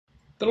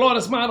The Lord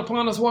has smiled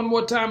upon us one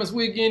more time as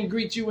we again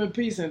greet you in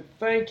peace and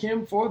thank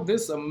Him for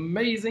this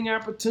amazing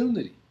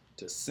opportunity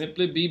to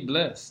simply be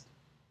blessed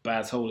by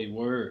His holy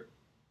word.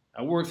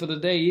 Our word for the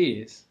day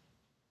is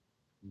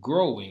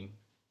growing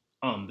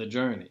on the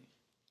journey.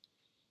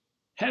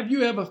 Have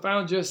you ever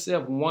found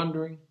yourself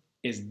wondering,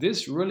 is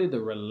this really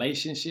the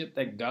relationship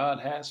that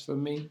God has for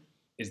me?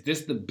 Is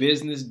this the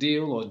business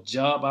deal or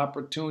job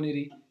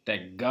opportunity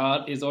that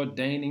God is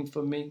ordaining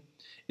for me?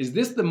 Is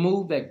this the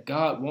move that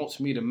God wants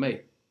me to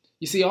make?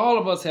 You see, all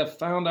of us have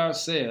found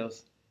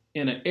ourselves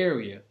in an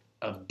area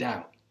of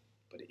doubt.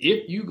 But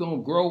if you're going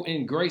to grow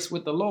in grace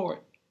with the Lord,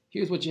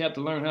 here's what you have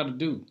to learn how to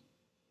do.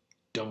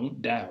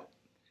 Don't doubt.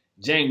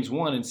 James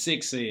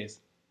 1:6 says,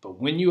 but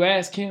when you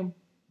ask Him,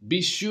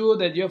 be sure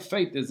that your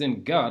faith is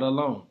in God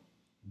alone.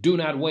 Do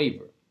not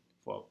waver,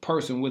 for a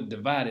person with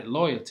divided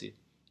loyalty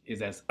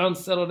is as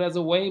unsettled as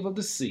a wave of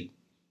the sea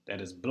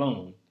that is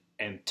blown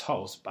and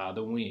tossed by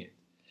the wind.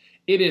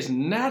 It is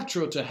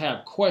natural to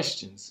have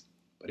questions,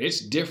 but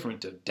it's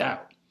different to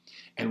doubt.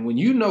 And when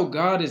you know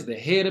God is the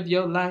head of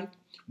your life,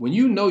 when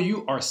you know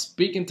you are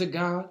speaking to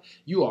God,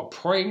 you are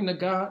praying to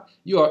God,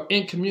 you are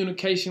in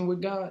communication with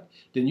God,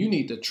 then you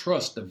need to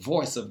trust the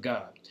voice of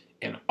God.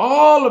 And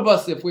all of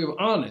us, if we're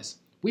honest,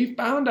 we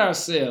found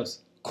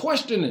ourselves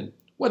questioning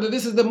whether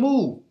this is the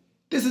move,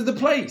 this is the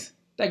place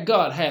that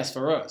God has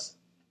for us.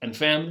 And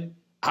family,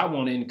 I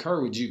want to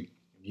encourage you.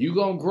 If you're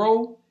going to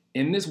grow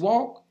in this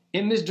walk,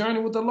 in this journey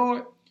with the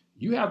Lord,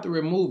 you have to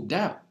remove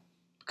doubt.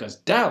 Because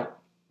doubt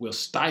will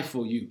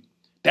stifle you.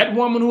 That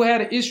woman who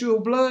had an issue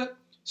of blood,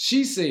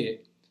 she said,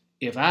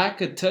 if I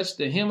could touch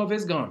the hem of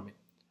His garment,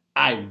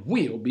 I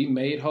will be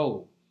made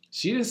whole.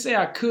 She didn't say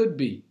I could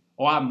be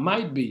or I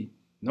might be.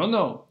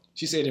 No.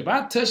 She said, if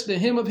I touch the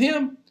hem of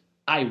Him,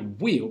 I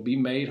will be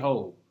made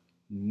whole.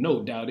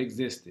 No doubt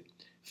existed.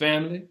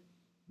 Family,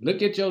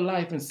 look at your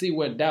life and see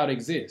where doubt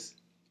exists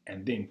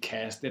and then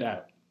cast it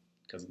out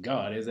because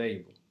God is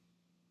able.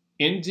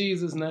 In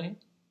Jesus' name,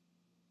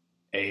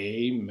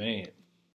 amen.